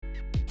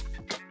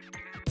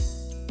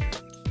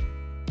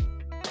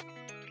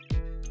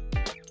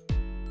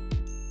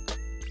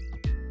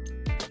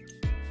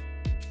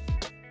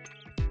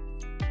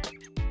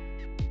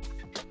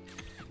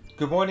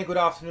Good morning, good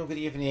afternoon, good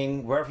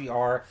evening, wherever you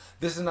are.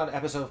 This is another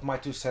episode of My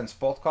Two Cents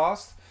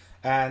podcast.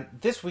 And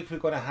this week we're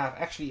going to have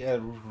actually a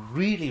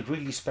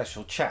really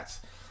special chat.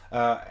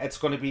 It's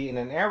going to be in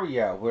an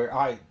area where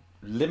I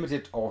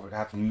limited or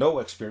have no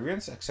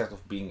experience except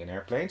of being in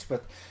airplanes,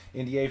 but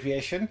in the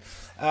aviation.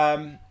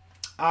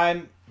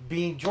 I'm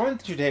being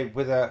joined today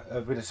with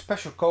a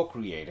special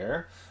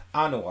co-creator,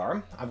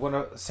 Anouar. I'm going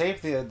to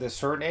save the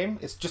surname.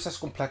 It's just as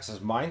complex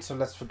as mine, so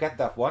let's forget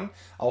that one.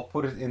 I'll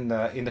put it in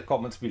the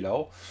comments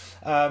below.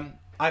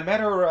 I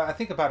met her, I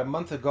think, about a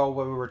month ago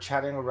when we were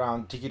chatting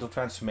around digital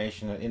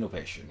transformation and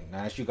innovation. And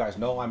as you guys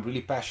know, I'm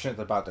really passionate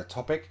about that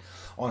topic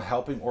on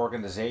helping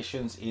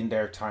organizations in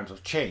their times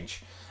of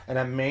change. And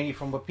I'm mainly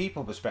from a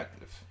people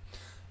perspective.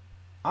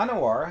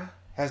 Anouar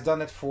has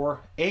done it for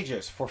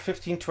ages, for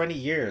 15, 20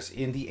 years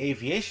in the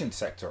aviation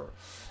sector.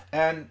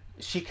 And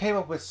she came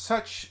up with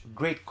such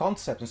great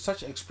concept and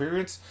such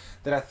experience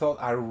that I thought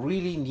I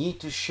really need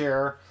to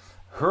share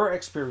her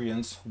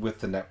experience with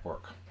the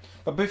network.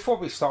 But before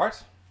we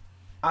start,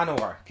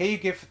 Anouar, can you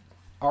give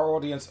our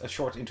audience a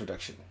short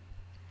introduction?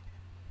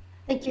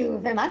 Thank you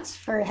very much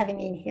for having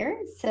me in here.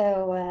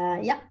 So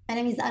my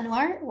name is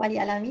Anouar Wali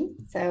Alami.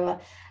 So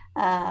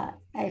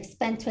I've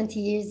spent 20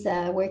 years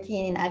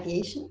working in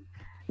aviation,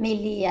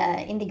 mainly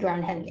in the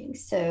ground handling.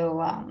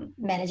 So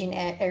managing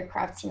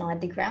aircraft,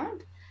 at the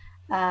ground.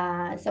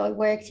 So I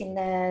worked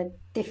in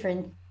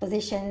different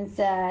positions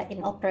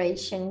in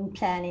operation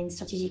planning,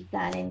 strategic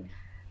planning,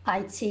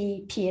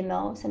 IT,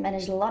 PMO. So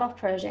managed a lot of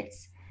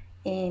projects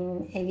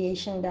in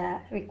aviation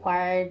that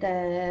required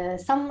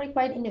some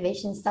required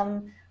innovation,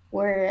 some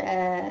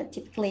were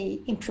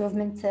typically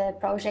improvement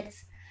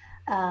projects,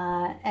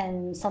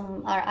 and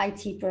some are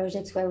IT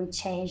projects where we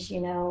change,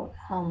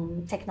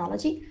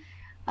 technology.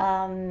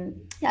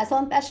 So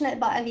I'm passionate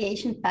about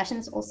aviation. Passion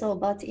is also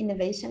about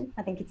innovation.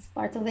 I think it's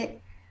part of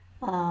it.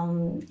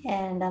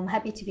 And I'm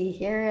happy to be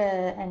here,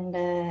 and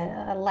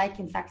I like,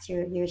 in fact,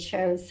 your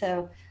show.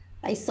 So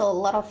I saw a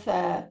lot of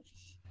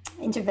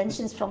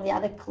interventions from the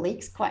other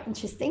colleagues, quite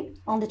interesting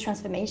on the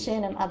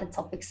transformation and other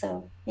topics.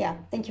 So yeah,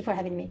 thank you for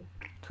having me.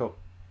 Cool.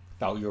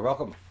 No, you're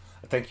welcome.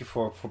 Thank you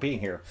for being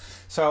here.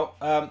 So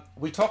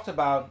we talked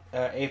about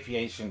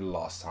aviation the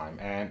last time,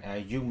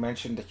 and you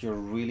mentioned that you're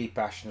really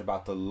passionate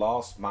about the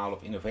last mile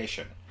of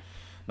innovation.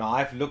 Now I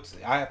have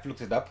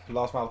looked it up,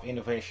 last mile of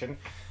innovation,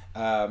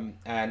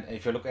 and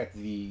if you look at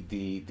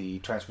the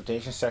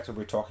transportation sector,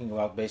 we're talking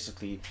about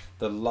basically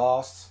the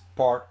last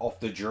part of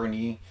the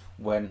journey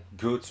when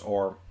goods,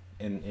 or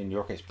in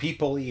your case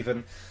people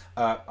even,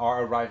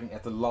 are arriving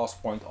at the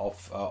last point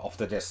of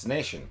the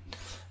destination.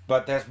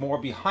 But there's more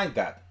behind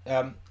that.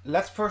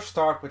 Let's first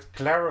start with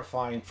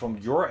clarifying from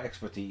your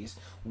expertise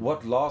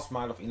what last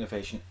mile of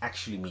innovation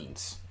actually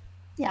means.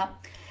 Yeah.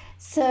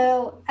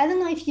 So I don't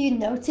know if you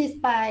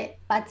noticed, but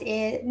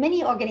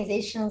many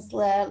organizations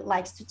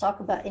likes to talk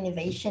about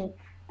innovation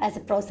as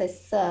a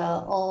process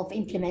of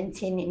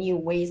implementing new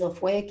ways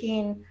of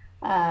working,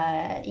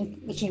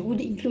 which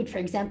would include, for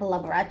example,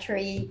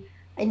 laboratory,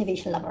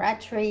 innovation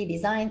laboratory,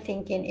 design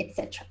thinking,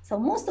 etc. So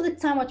most of the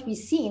time, what we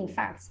see, in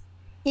fact,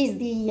 is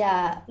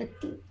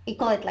we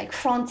call it like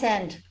front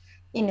end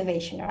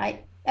innovation,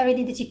 right?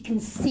 Everything that you can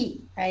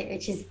see, right,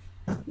 which is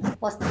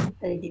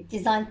the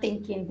design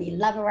thinking, the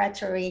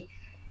laboratory,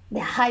 the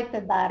hype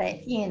about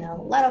it, a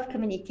lot of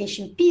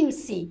communication,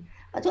 PUC.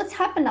 But what's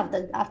happened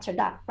after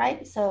that,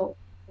 right? So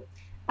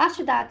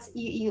after that,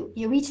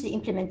 you reach the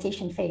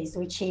implementation phase,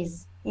 which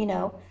is,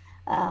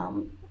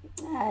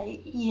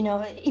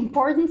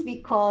 important,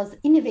 because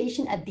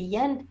innovation at the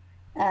end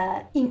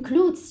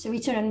includes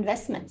return on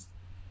investment.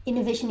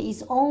 Innovation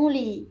is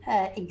only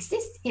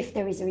exists if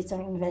there is a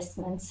return on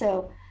investment.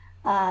 So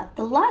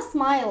the last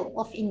mile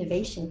of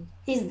innovation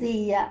is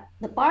the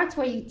part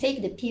where you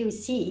take the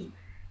POC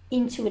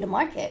into the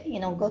market,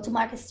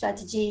 go-to-market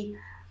strategy,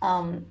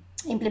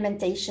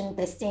 implementation,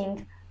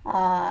 testing,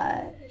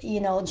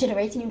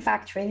 generating, in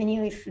fact,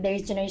 revenue, if there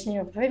is generation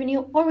of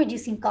revenue, or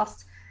reducing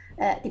costs,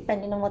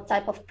 depending on what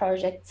type of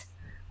project,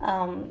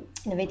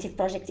 innovative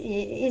project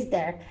is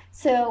there.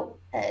 So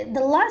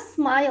the last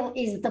mile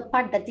is the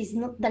part that is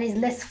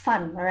less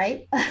fun,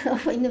 right,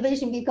 of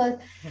innovation, because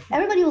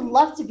everybody would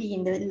love to be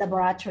in the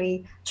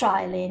laboratory,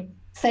 trialing,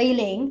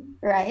 failing,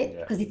 right?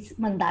 Because it's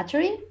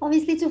mandatory,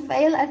 obviously, to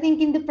fail. I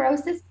think in the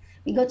process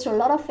we go through a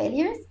lot of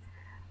failures.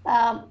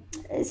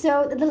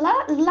 So the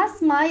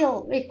last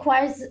mile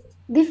requires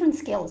different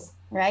skills,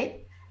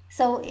 right?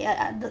 So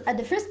at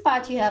the first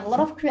part, you have a lot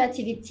of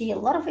creativity, a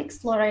lot of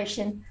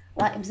exploration,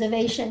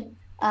 observation,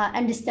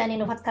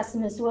 understanding of what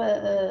customers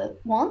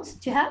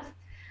want to have.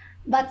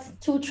 But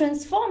to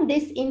transform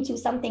this into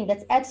something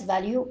that adds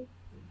value,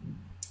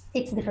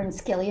 it's a different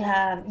skill. You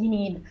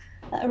need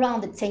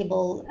around the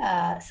table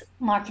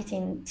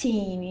marketing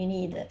team, you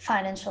need a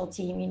financial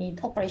team, you need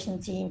operation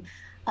team,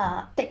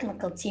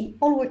 technical team,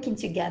 all working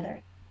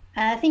together.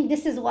 And I think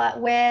this is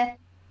where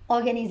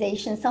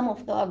some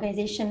of the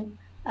organization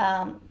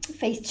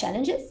face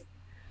challenges.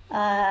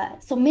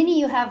 So many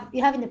you have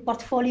in the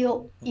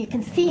portfolio, you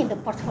can see in the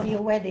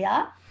portfolio where they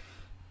are,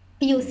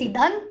 POC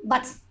done,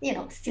 but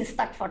still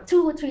stuck for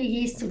 2 or 3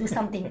 years to do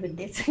something with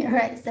this,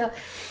 right? So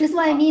this is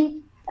what I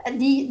mean.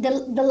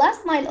 The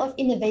last mile of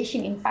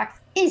innovation, in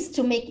fact, is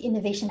to make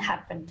innovation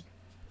happen.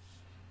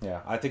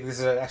 Yeah, I think this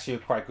is actually a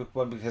quite good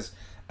one because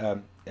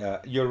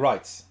you're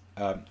right.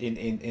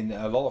 In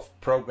a lot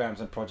of programs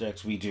and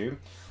projects we do,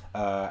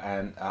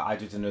 and I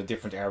do it in a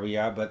different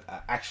area, but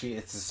actually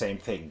it's the same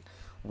thing.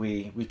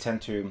 We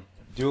tend to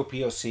do a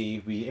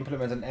POC, we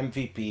implement an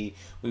MVP,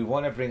 we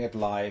want to bring it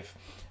live,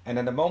 and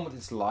then the moment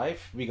it's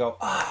live, we go,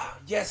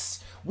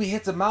 yes, we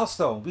hit the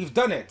milestone, we've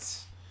done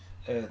it.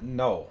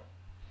 No,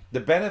 the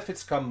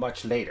benefits come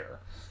much later.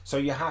 So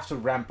you have to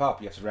ramp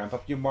up. You have to ramp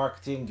up your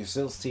marketing, your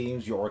sales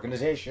teams, your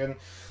organization,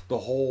 the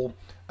whole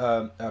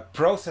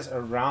process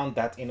around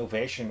that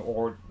innovation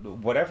or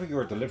whatever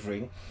you're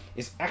delivering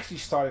is actually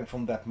starting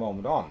from that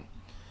moment on.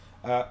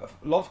 A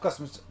lot of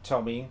customers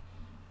tell me,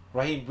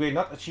 Raheem, we're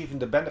not achieving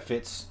the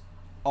benefits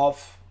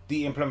of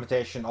the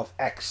implementation of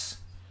X.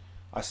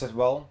 I said,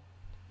 well,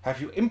 have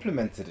you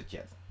implemented it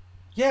yet?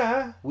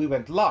 Yeah, we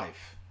went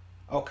live.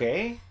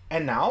 Okay,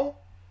 and now?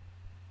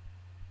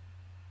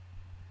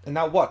 And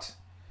now what?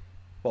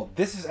 Well,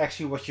 this is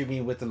actually what you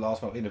mean with the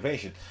last mile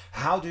innovation.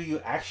 How do you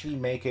actually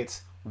make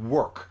it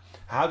work?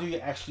 How do you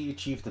actually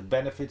achieve the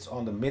benefits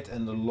on the mid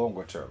and the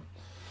longer term?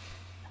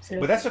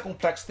 Absolutely. But that's a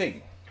complex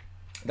thing.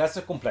 That's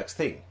a complex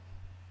thing.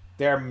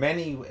 There are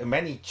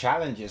many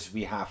challenges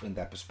we have in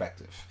that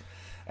perspective.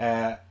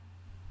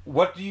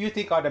 What do you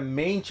think are the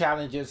main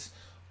challenges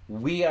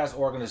we as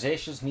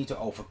organizations need to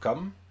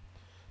overcome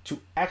to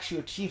actually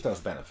achieve those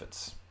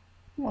benefits?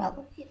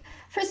 Well,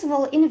 first of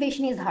all,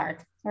 innovation is hard,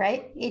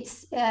 right?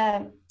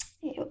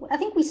 I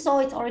think we saw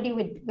it already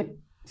with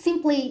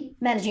simply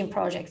managing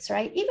projects,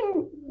 right?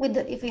 Even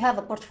if you have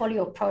a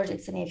portfolio of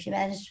projects, and if you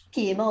manage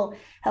PMO,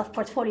 have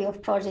portfolio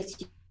of projects,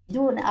 you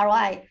do an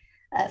ROI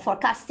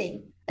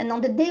forecasting, and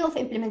on the day of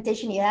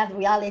implementation, you have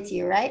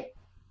reality, right?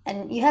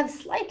 And you have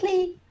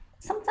slightly,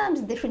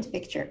 sometimes different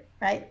picture,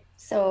 right?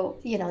 So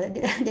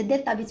the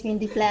data between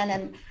the plan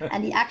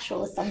and the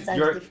actual is sometimes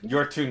different.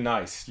 You're too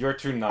nice. You're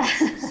too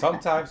nice.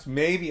 Sometimes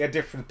maybe a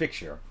different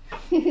picture.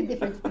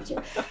 Different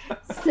picture.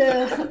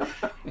 So,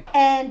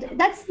 and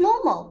that's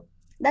normal.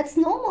 That's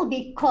normal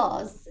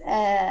because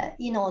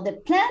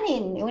the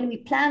planning, when we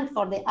plan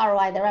for the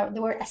ROI,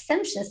 there were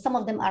assumptions. Some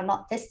of them are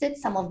not tested.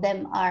 Some of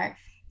them are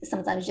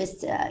sometimes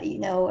just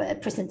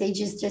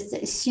percentages just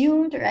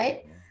assumed,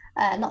 right?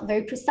 Not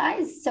very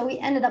precise. So we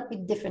ended up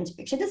with different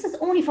picture. This is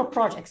only for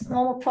projects,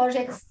 normal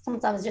projects,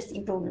 sometimes just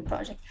improvement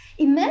projects.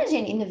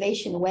 Imagine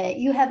innovation where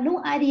you have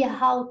no idea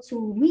how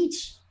to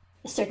reach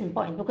a certain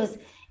point, because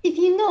if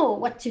you know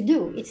what to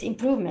do, it's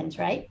improvement,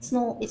 right? It's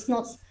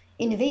not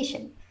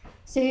innovation.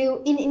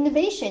 So in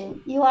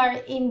innovation, you are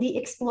in the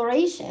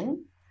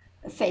exploration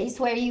phase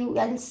where you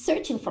are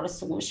searching for a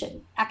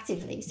solution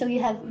actively. So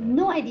you have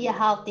no idea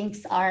how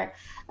things are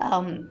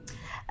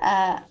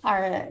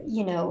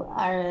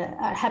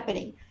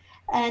happening,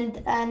 and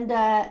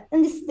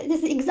this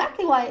is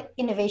exactly why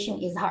innovation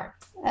is hard.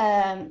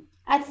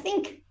 I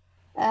think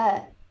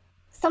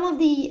some of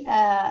the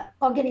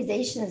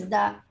organizations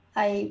that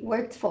I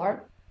worked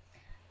for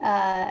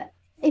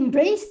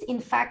embraced,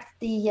 in fact,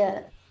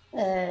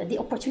 the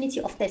opportunity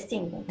of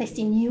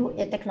testing new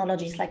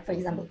technologies, like for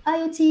example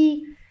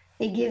IoT.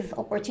 They give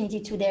opportunity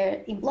to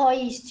their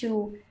employees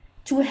to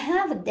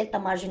have a delta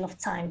margin of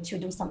time to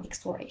do some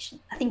exploration.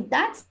 I think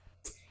that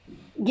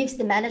gives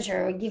the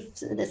manager,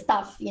 gives the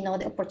staff,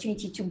 the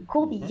opportunity to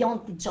go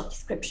beyond the job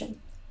description,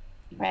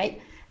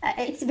 right?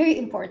 It's very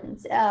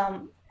important.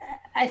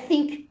 I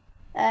think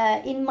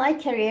in my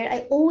career,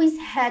 I always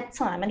had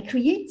time and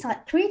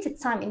created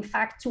time, in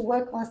fact, to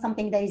work on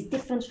something that is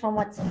different from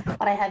what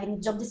I have in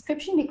the job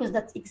description, because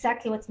that's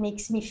exactly what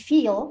makes me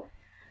feel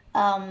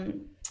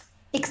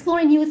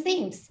exploring new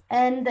things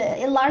and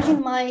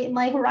enlarging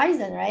my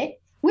horizon, right,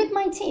 with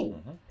my team.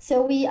 Mm-hmm.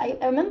 So I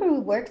remember we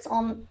worked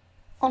on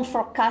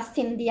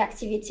forecasting the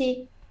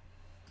activity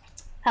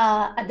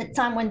at the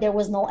time when there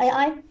was no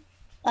AI,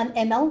 on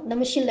ML, no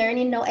machine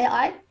learning, no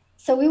AI.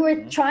 So we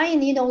were trying,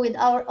 with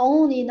our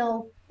own,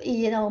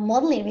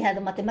 modeling. We had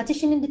a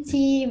mathematician in the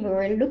team. We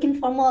were looking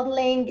for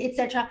modeling,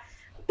 etc.,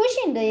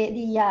 pushing the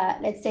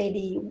let's say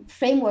the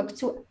framework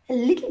to a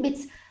little bit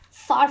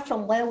far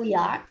from where we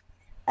are.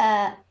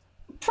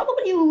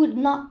 Probably we would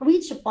not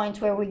reach a point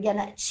where we're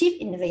gonna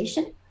achieve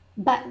innovation.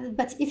 But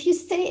if you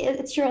stay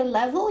at your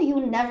level, you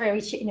will never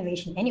reach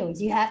innovation anyways.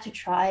 You have to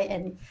try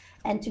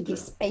and to give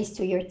space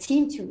to your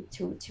team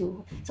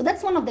to. So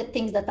that's one of the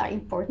things that are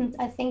important,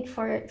 I think,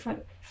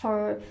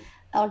 for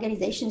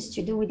organizations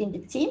to do within the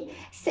team.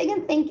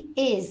 Second thing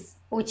is,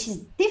 which is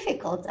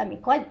difficult,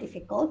 quite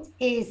difficult,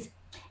 is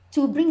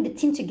to bring the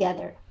team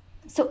together.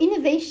 So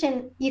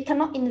innovation, you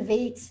cannot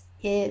innovate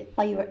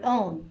by your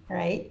own,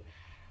 right?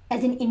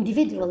 As an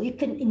individual, you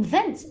can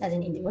invent as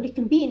an individual. You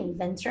can be an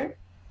inventor,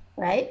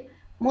 right?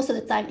 Most of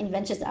the time,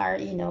 inventors are,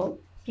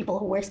 people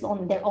who work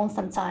on their own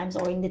sometimes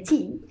or in the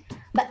team.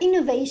 But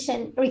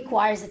innovation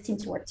requires a team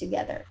to work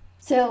together.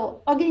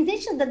 So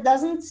organization that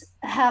doesn't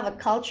have a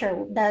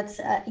culture that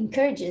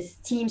encourages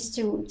teams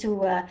to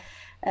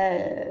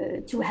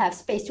have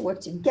space to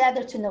work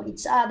together, to know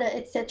each other,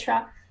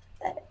 etc.,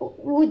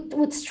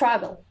 would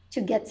struggle to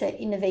get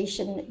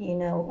innovation,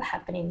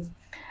 happening.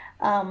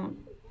 Um,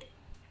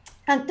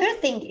 and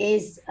third thing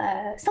is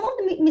some of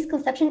the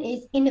misconception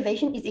is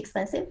innovation is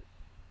expensive,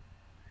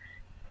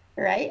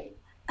 right?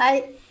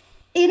 I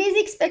it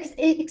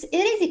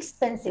is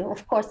expensive,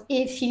 of course,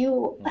 if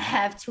you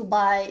have to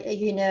buy a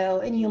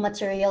new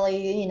material,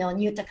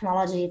 new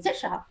technology,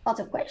 etc. Out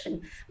of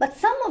question. But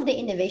some of the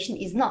innovation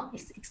is not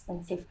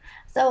expensive.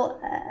 So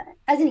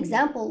as an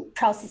example,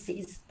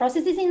 processes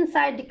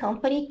inside the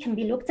company can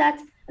be looked at,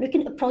 and we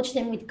can approach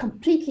them with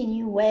completely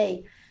new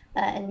way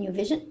and new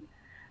vision.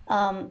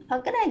 I'm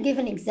gonna give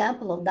an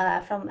example of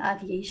that from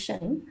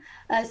aviation.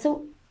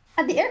 So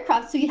at the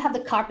aircraft, so you have the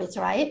carpets,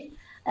 right?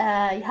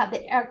 You have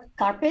the air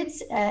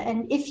carpets,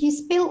 and if you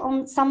spill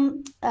on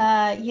some,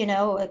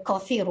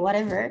 coffee or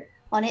whatever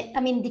on it, I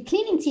mean, the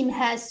cleaning team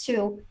has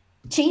to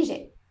change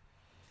it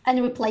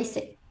and replace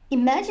it.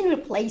 Imagine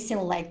replacing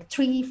like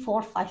 3,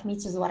 4, 5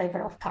 meters,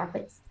 whatever, of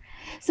carpets.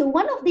 So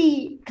one of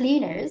the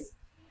cleaners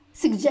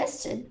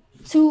suggested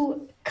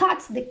to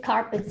cut the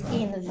carpets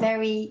in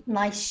very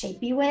nice,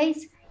 shapy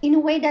ways, in a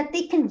way that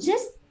they can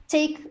just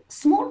take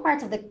small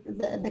part of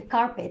the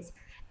carpets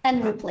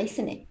and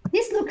replacing it.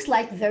 This looks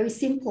like very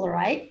simple,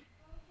 right?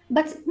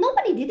 But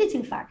nobody did it,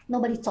 in fact.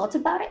 Nobody thought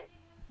about it.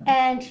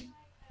 And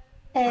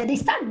they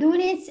start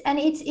doing it, and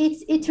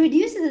it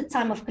reduces the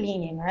time of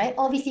cleaning, right?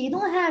 Obviously, you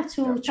don't have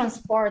to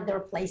transport the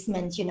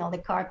replacement,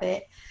 the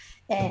carpet,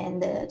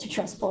 and to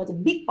transport a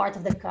big part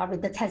of the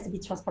carpet that has to be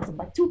transported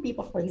by 2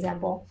 people, for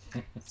example.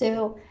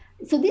 So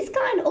this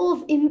kind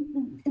of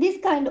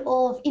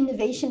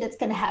innovation that's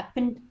going to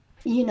happen,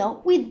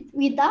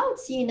 without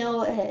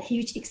a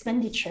huge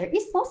expenditure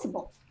is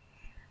possible.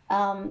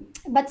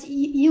 But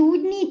you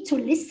would need to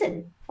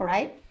listen,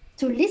 right?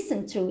 To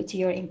listen to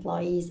your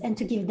employees and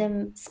to give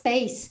them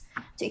space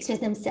to express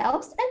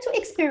themselves and to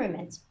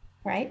experiment,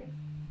 right?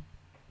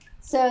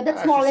 So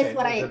that's more or less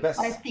what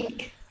I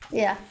think.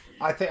 Yeah.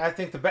 I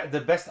think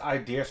the best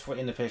ideas for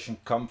innovation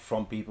come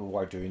from people who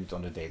are doing it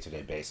on a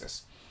day-to-day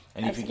basis.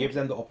 And if you give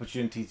them the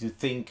opportunity to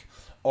think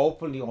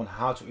openly on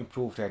how to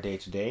improve their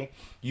day-to-day,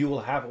 you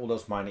will have all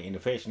those minor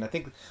innovations. I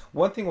think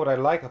one thing what I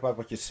like about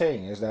what you're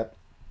saying is that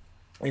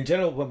in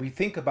general, when we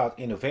think about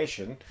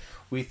innovation,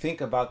 we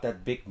think about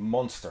that big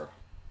monster,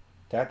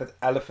 that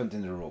elephant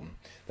in the room,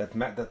 that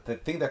the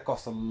thing that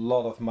costs a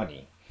lot of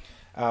money.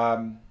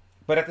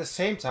 But at the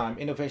same time,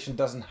 innovation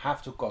doesn't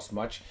have to cost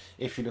much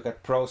if you look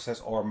at process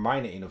or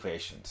minor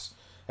innovations.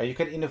 You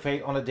can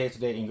innovate on a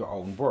day-to-day in your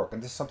own work.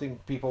 And this is something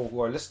people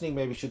who are listening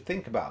maybe should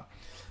think about.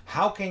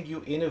 How can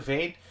you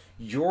innovate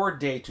your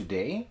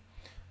day-to-day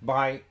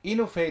by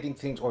innovating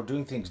things or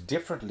doing things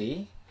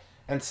differently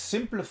and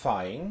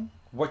simplifying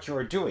what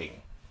you're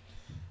doing?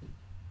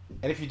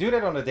 And if you do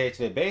that on a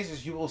day-to-day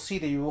basis, you will see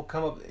that you will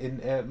come up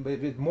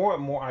with more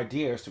and more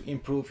ideas to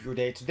improve your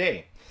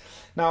day-to-day.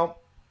 Now,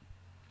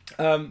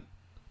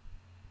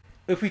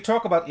 if we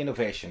talk about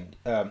innovation,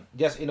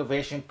 yes,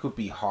 innovation could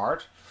be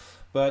hard,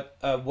 but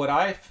what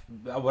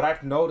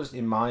I've noticed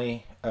in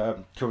my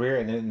career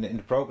and in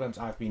the programs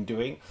I've been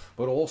doing,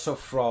 but also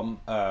from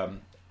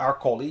our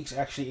colleagues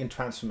actually in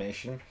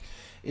transformation,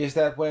 is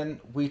that when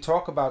we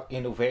talk about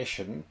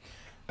innovation,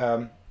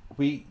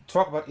 we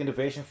talk about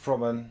innovation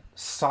from a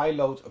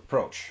siloed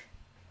approach.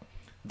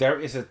 There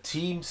is a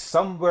team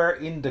somewhere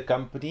in the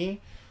company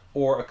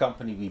or a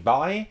company we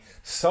buy,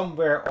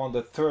 somewhere on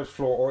the 3rd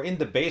floor or in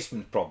the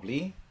basement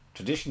probably.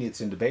 Traditionally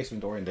it's in the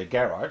basement or in the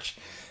garage,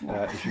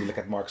 if you look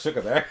at Mark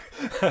Zuckerberg.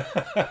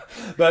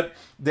 But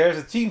there's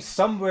a team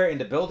somewhere in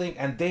the building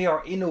and they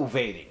are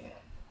innovating.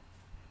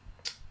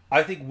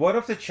 I think one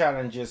of the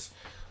challenges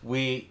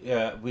we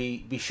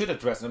should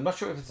address, and I'm not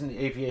sure if it's in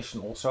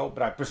aviation also,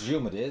 but I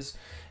presume it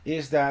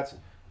is that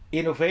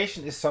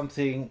innovation is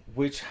something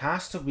which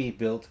has to be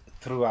built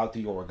throughout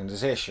the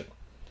organization,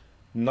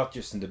 not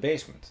just in the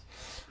basement.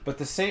 But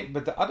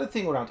the other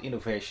thing around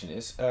innovation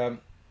is,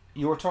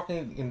 you were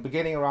talking in the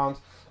beginning around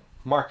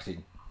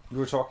marketing. You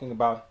were talking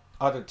about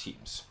other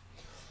teams.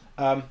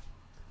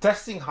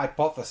 Testing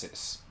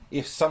hypothesis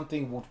if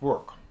something would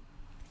work.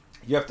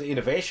 You have the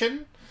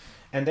innovation,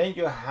 and then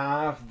you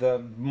have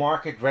the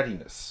market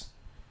readiness.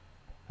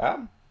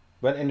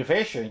 When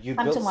innovation, you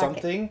build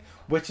something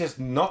which is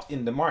not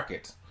in the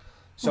market.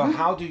 So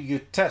how do you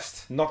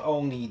test not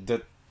only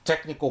the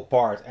technical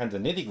part and the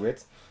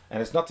nitty-gritty,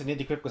 and it's not the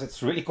nitty-gritty because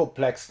it's really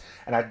complex,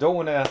 and I don't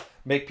want to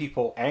make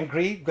people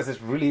angry because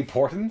it's really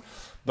important,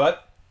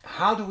 but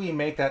how do we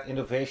make that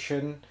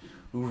innovation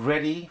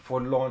ready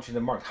for launch in the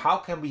market? How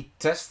can we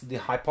test the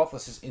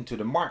hypothesis into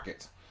the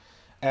market?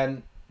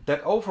 And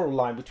that overall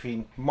line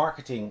between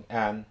marketing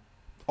and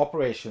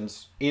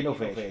operations,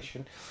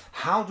 innovation,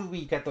 how do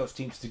we get those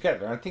teams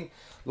together? And I think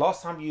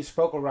last time you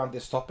spoke around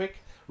this topic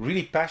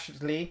really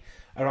passionately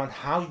around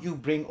how you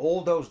bring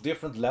all those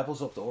different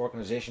levels of the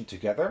organization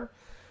together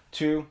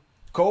to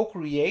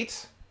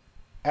co-create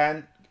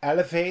and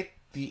elevate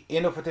the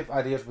innovative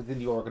ideas within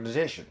the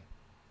organization?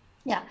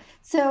 Yeah.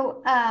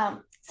 So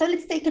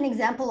let's take an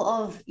example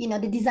of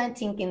the design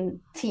thinking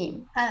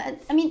team.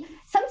 I mean,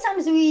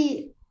 sometimes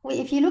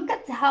if you look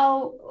at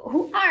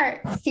who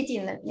are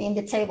sitting in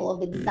the table of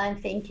the design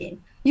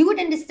thinking, you would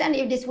understand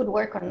if this would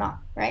work or not,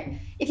 right?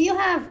 If you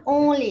have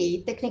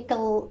only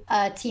technical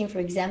team, for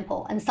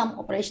example, and some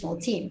operational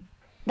team,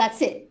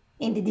 that's it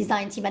in the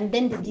design team, and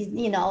then the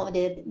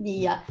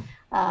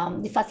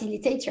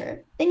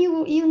facilitator, then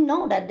you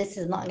know that this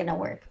is not going to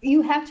work.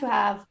 You have to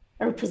have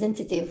a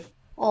representative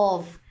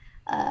of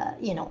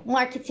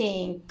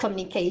marketing,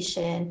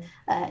 communication,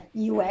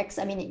 UX.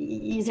 I mean,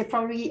 these are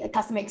probably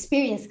customer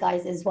experience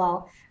guys as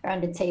well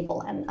around the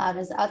table and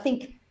others. I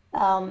think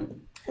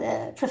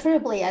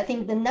preferably, I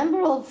think the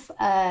number of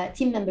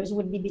team members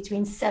would be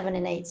between 7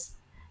 and 8,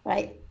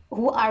 right?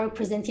 Who are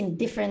representing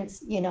different,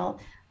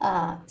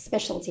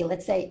 specialty,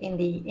 let's say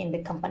in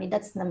the company.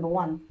 That's number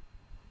one.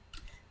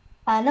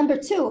 Number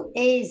two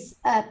is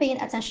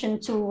paying attention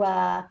to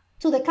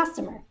the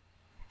customer.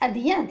 At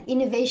the end,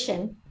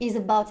 innovation is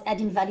about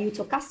adding value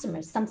to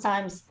customers.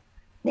 Sometimes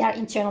they are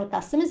internal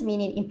customers,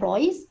 meaning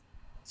employees.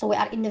 So we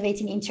are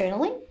innovating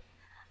internally.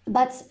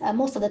 But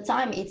most of the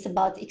time, it's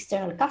about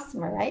external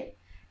customer, right?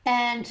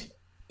 And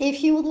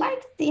if you would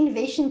like the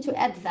innovation to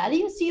add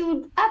value, so you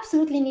would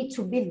absolutely need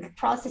to build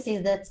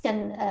processes that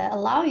can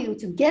allow you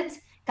to get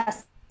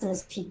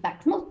customers'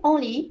 feedback, not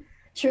only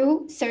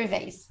through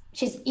surveys,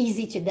 which is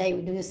easy today.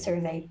 We do a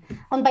survey.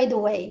 And by the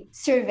way,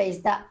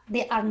 surveys that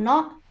they are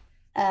not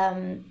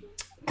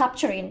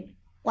capturing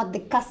what the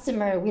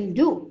customer will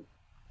do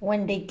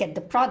when they get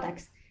the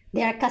products.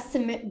 They are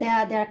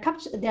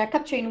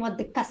capturing what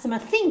the customer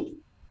think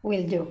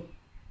will do,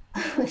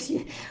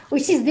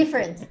 which is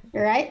different,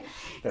 right?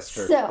 That's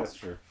true. That's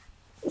true.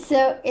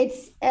 So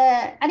it's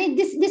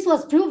this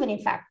was proven. In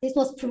fact, this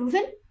was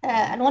proven,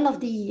 and one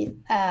of the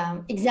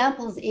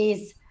examples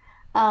is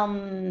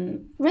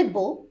Red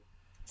Bull.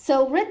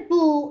 So Red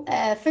Bull,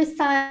 first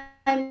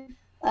time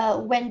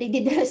when they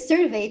did the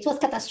survey, it was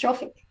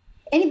catastrophic.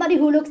 Anybody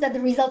who looks at the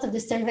results of the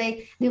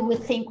survey, they will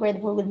think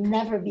Red Bull will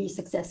never be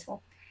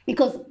successful,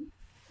 because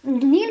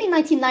nearly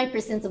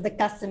 99% of the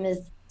customers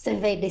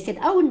surveyed, they said,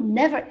 I would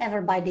never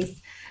ever buy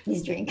this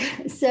drink.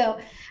 So,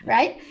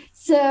 right?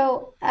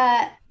 So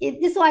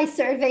this is why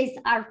surveys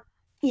are,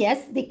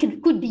 yes, they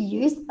could be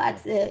used,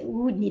 but we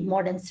would need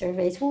more than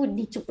surveys. We would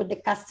need to put the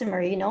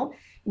customer,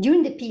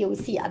 during the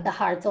POC at the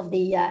heart of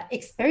the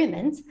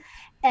experiment,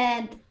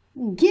 and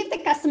give the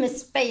customer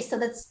space so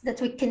that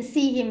we can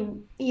see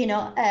him,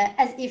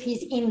 as if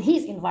he's in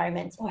his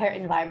environment or her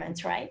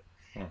environment, right?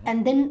 Mm-hmm.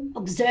 And then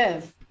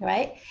observe,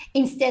 right?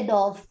 Instead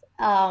of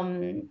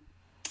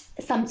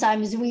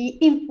sometimes we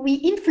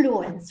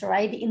influence,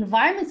 right, the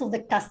environment of the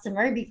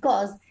customer,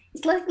 because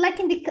it's like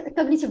in the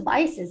cognitive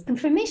biases,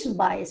 confirmation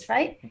bias,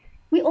 right?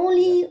 We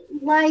only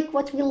like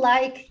what we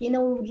like, we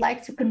would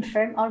like to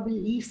confirm our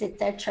beliefs,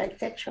 etc.,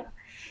 etc.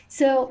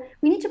 So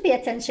we need to pay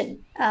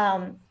attention.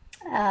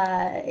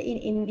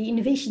 In the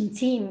innovation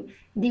team,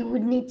 they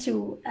would need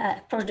to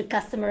approach the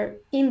customer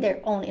in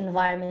their own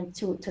environment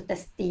to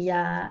test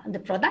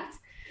the product.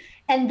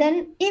 And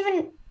then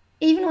even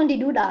when they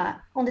do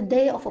that on the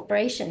day of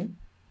operation,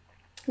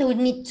 they would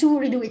need to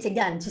redo it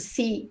again to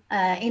see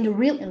in the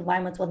real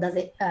environment what's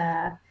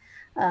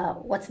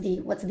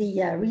the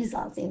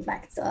results, in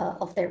fact,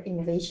 of their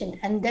innovation,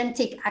 and then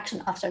take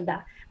action after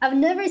that. I've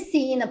never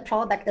seen a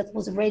product that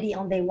was ready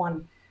on day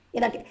one,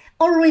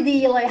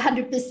 already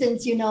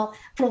 100%,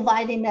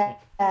 providing a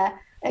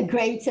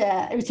great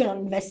return on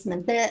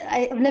investment.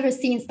 I've never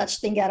seen such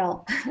thing at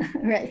all,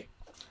 right?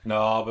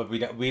 No, but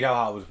we know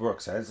how it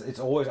works. It's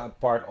always a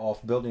part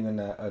of building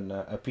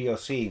a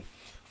POC,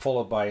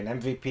 followed by an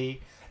MVP,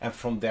 and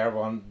from there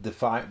on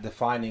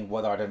defining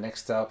what are the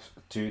next steps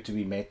to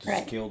be made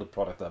to scale the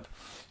product up.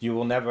 You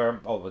will never.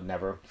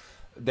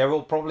 There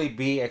will probably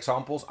be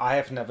examples. I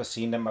have never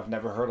seen them. I've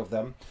never heard of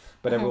them.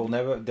 But there will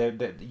never.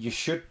 You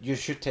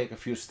should take a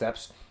few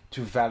steps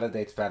to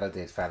validate.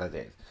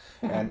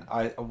 Mm-hmm. And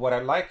what I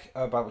like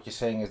about what you're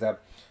saying is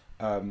that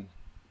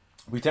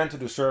we tend to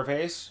do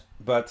surveys,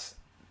 but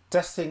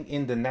testing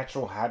in the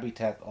natural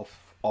habitat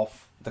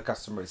of the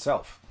customer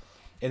itself,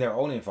 in their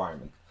own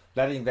environment,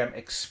 letting them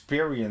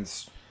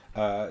experience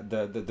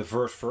the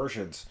diverse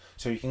versions,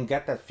 so you can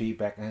get that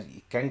feedback and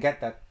you can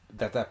get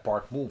that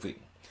part moving.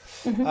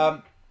 Mm-hmm.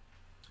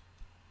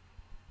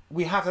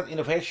 We have that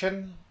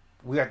innovation.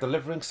 We are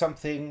delivering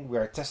something. We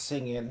are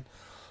testing in.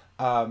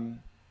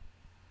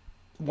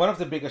 One of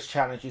the biggest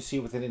challenges you see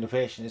within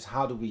innovation is,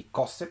 how do we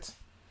cost it?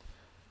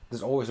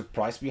 There's always a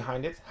price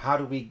behind it. How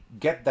do we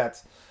get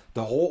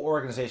the whole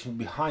organization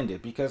behind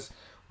it? Because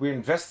we're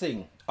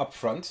investing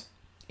upfront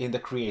in the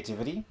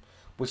creativity,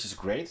 which is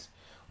great.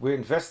 We're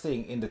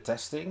investing in the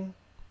testing,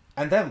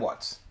 and then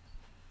what?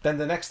 Then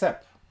the next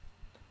step.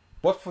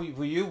 What for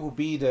you will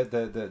be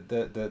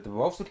the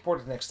most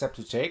important next step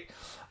to take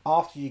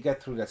after you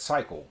get through that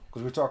cycle?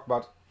 Because we talked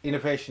about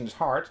innovation is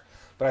hard,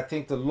 but I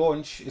think the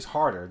launch is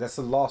harder. That's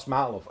the last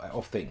mile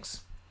of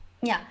things.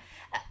 Yeah,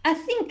 I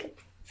think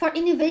for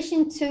innovation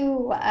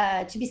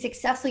to be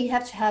successful, you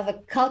have to have a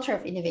culture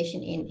of innovation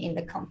in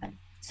the company.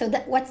 So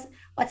that what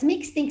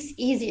makes things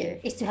easier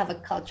is to have a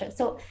culture.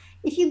 So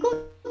if you go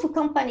to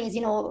companies,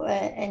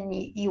 and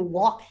you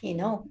walk,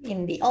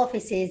 in the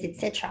offices,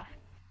 etc.,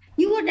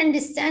 you would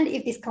understand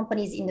if this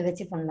company is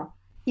innovative or not.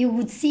 You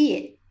would see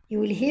it. You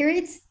will hear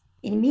it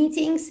in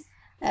meetings.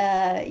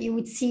 You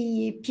would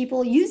see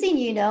people using,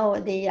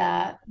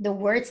 the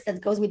words that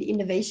goes with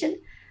innovation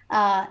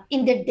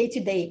in their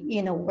day-to-day,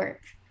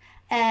 work.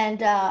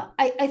 And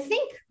I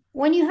think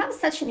when you have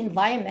such an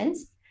environment,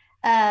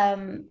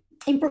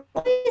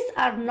 employees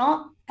are not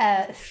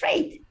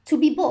afraid to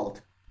be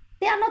bold.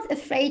 They are not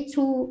afraid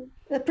to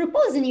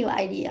propose a new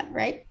idea,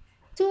 right?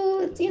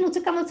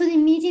 To come up to the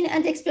meeting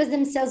and express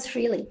themselves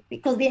freely,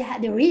 because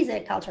there is a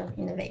culture of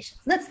innovation.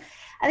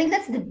 I think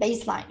that's the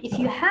baseline. If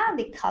you have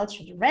the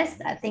culture, the rest,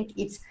 I think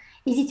it's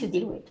easy to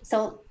deal with. So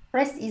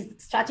rest is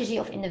strategy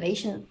of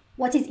innovation.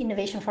 What is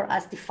innovation for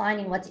us?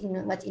 Defining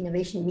what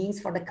innovation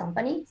means for the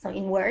company. So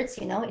in words,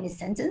 in a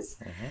sentence,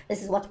 this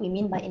is what we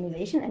mean by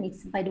innovation. And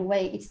it's, by the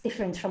way, it's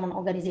different from an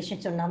organization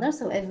to another.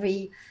 So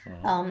every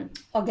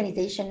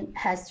organization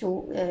has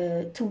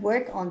to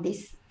work on this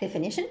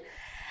definition.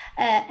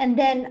 And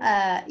then,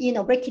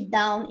 break it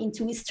down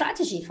into a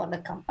strategy for the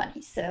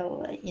company.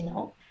 So,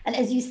 and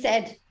as you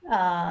said,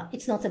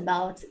 it's not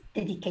about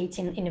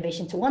dedicating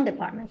innovation to one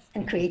department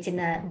and creating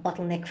a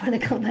bottleneck for the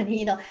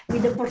company,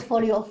 with a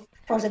portfolio of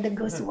projects that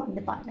goes to one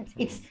department.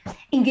 It's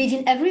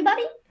engaging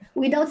everybody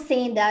without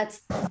saying that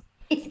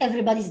it's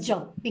everybody's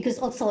job, because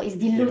also it's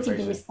diluting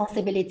the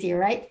responsibility,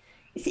 right?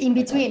 It's in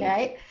between,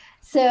 right?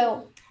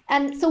 So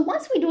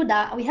once we do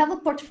that, we have a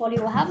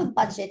portfolio, we have a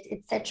budget,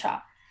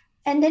 etc.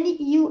 And then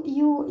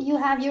you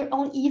have your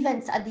own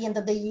events at the end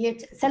of the year,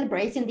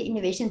 celebrating the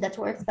innovation that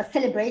works, but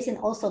celebrating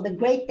also the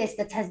great test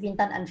that has been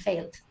done and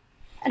failed.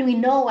 And we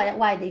know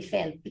why they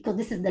failed, because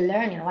this is the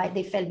learning, right?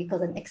 They failed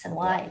because of X and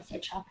Y,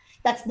 etc.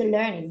 That's the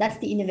learning. That's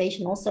the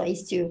innovation also,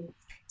 is to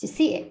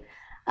see it.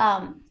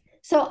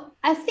 So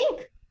I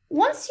think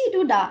once you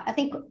do that, I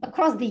think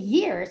across the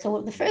year,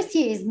 so the first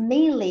year is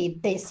mainly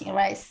this,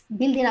 right?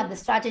 Building up the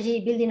strategy,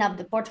 building up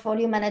the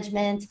portfolio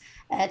management,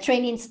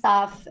 training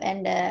staff,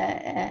 and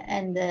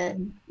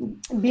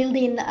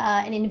building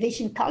an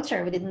innovation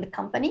culture within the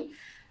company.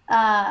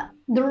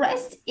 The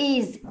rest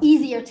is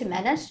easier to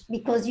manage,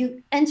 because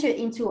you enter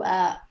into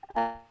a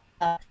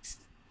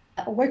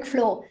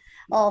workflow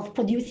of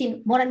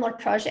producing more and more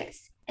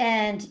projects.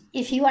 And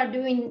if you are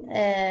doing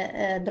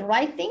the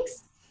right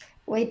things,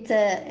 with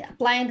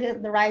applying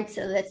the right,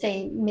 let's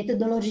say,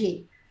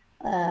 methodology.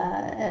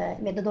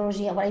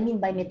 What I mean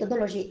by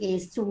methodology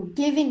is to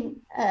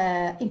giving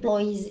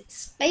employees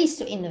space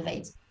to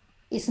innovate.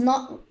 It's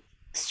not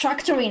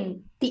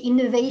structuring the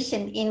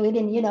innovation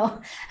within,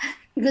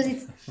 because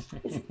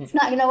it's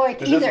not going to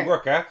work either. It doesn't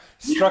work, huh?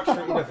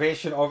 Structure,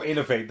 innovation, or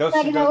innovate. Those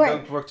two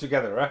don't work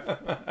together,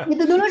 right?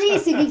 Methodology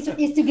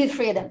is to give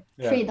freedom,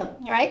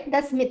 right?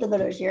 That's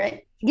methodology,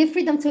 right? Give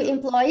freedom to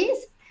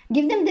employees.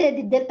 Give them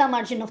the delta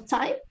margin of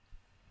time.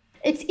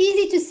 It's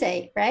easy to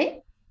say,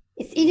 right?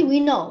 It's easy.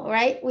 We know,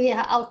 right?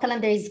 Our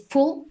calendar is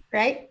full,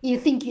 right? You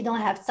think you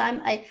don't have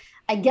time.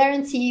 I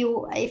guarantee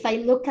you, if I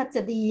look at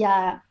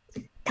the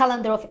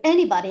calendar of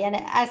anybody and I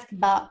ask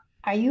about,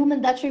 are you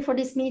mandatory for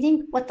this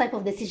meeting? What type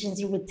of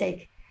decisions you would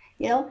take?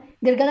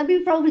 They're going to be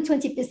probably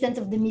 20%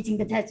 of the meeting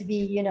that has to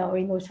be,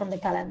 removed from the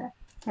calendar,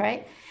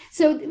 right?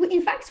 So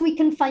in fact, we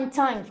can find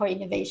time for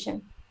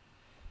innovation.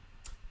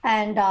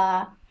 And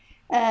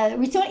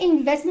return on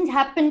investment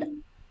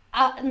happened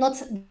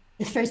not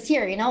the first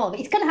year,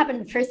 it's going to happen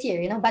the first year,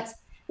 but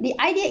the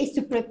idea is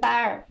to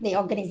prepare the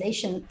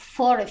organization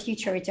for a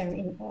future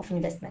return of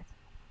investment.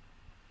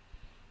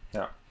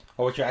 Yeah.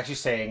 Well, what you're actually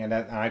saying, and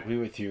I agree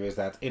with you, is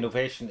that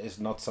innovation is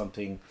not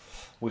something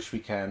which we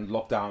can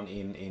lock down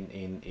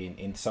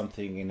in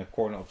something in a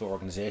corner of the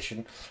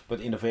organization,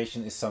 but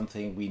innovation is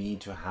something we need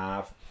to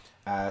have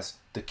as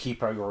the key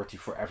priority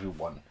for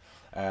everyone,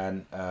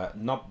 and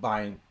not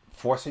by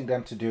forcing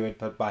them to do it,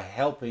 but by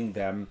helping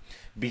them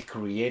be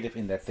creative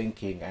in their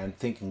thinking and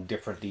thinking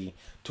differently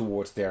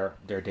towards their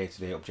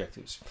day-to-day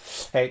objectives.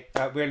 Hey,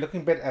 we're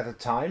looking a bit at a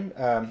time.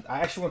 I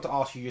actually want to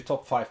ask you your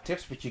top 5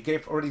 tips, but you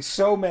gave already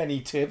so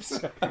many tips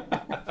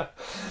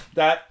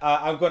that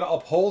I'm going to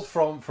uphold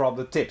from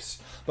the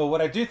tips. But what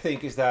I do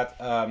think is that,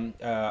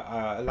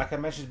 like I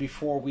mentioned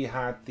before we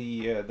had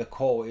the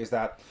call, is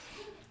that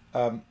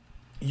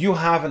you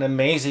have an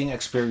amazing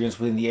experience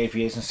within the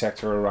aviation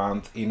sector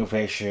around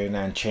innovation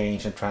and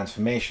change and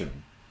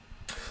transformation.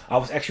 I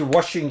was actually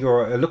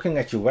looking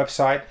at your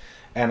website,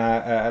 and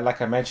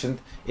like I mentioned,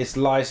 it's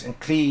nice and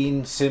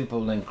clean,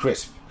 simple and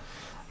crisp.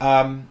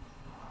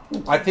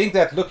 I think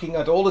that looking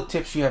at all the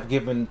tips you have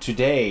given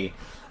today,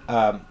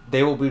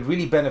 they will be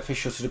really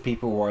beneficial to the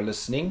people who are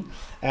listening.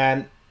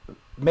 And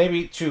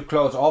maybe to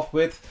close off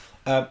with,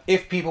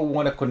 if people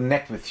want to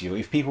connect with you,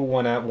 if people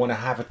want to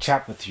have a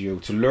chat with you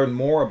to learn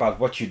more about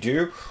what you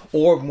do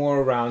or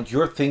more around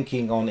your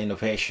thinking on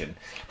innovation,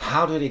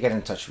 how do they get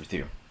in touch with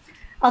you?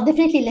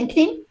 Definitely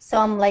LinkedIn. So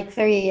I'm like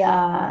very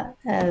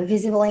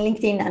visible in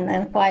LinkedIn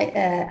and quite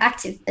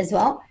active as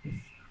well.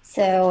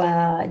 So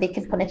they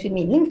can connect with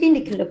me in LinkedIn.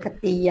 They can look at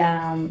the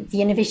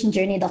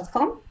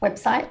innovationjourney.com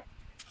website.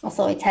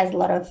 Also, it has a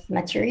lot of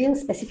material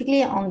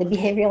specifically on the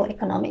behavioral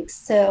economics.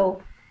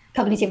 So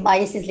cognitive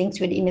bias is linked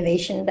with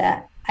innovation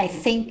that I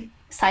think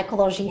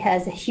psychology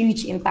has a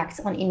huge impact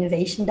on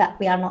innovation that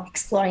we are not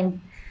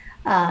exploring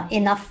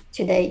enough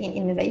today in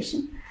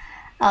innovation.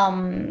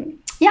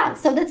 Yeah,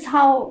 so that's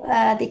how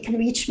they can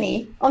reach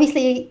me.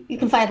 Obviously, you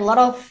can find a lot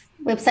of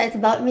websites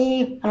about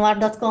me,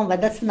 anwar.com,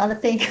 but that's another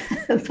thing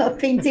about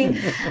painting.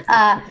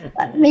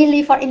 But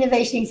mainly for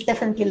innovation, it's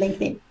definitely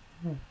LinkedIn.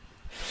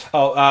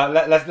 Oh,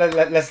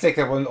 let's take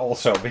that one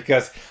also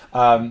because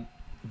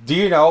do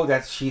you know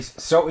that she's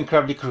so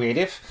incredibly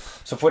creative?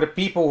 So for the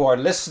people who are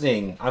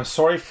listening, I'm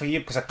sorry for you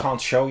because I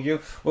can't show you.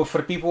 Well, for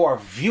the people who are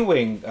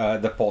viewing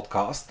the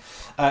podcast,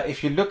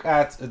 if you look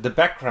at the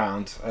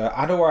background,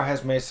 Anouar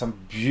has made some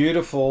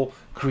beautiful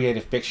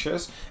creative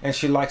pictures and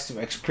she likes to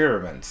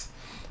experiment.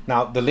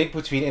 Now, the link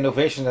between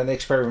innovation and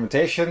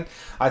experimentation,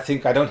 I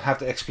think I don't have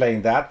to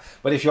explain that.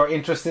 But if you're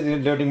interested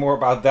in learning more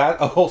about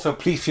that, also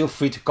please feel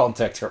free to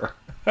contact her.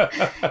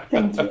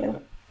 Thank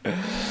you.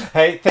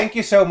 Hey, thank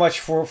you so much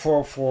for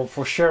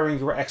sharing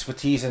your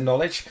expertise and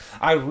knowledge.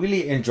 I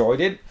really enjoyed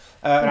it.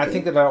 And I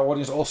think that our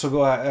audience also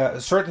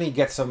will certainly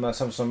get some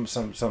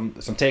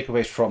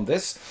takeaways from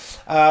this.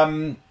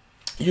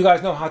 You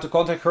guys know how to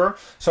contact her,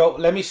 so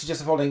let me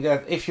suggest the following: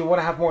 that if you want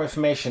to have more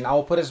information, I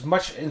will put as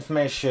much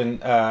information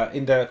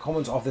in the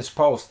comments of this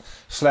post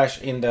 /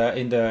 in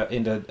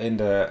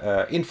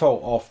the info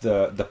of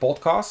the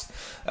podcast.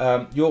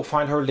 You'll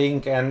find her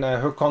link and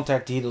her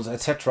contact details,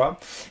 etc.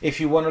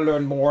 If you want to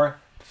learn more,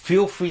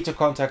 feel free to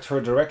contact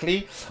her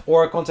directly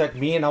or contact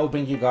me, and I'll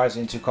bring you guys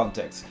into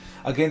contact.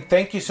 Again,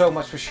 thank you so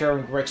much for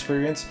sharing your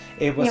experience.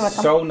 It was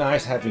so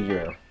nice having you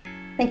here.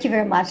 Thank you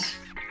very much.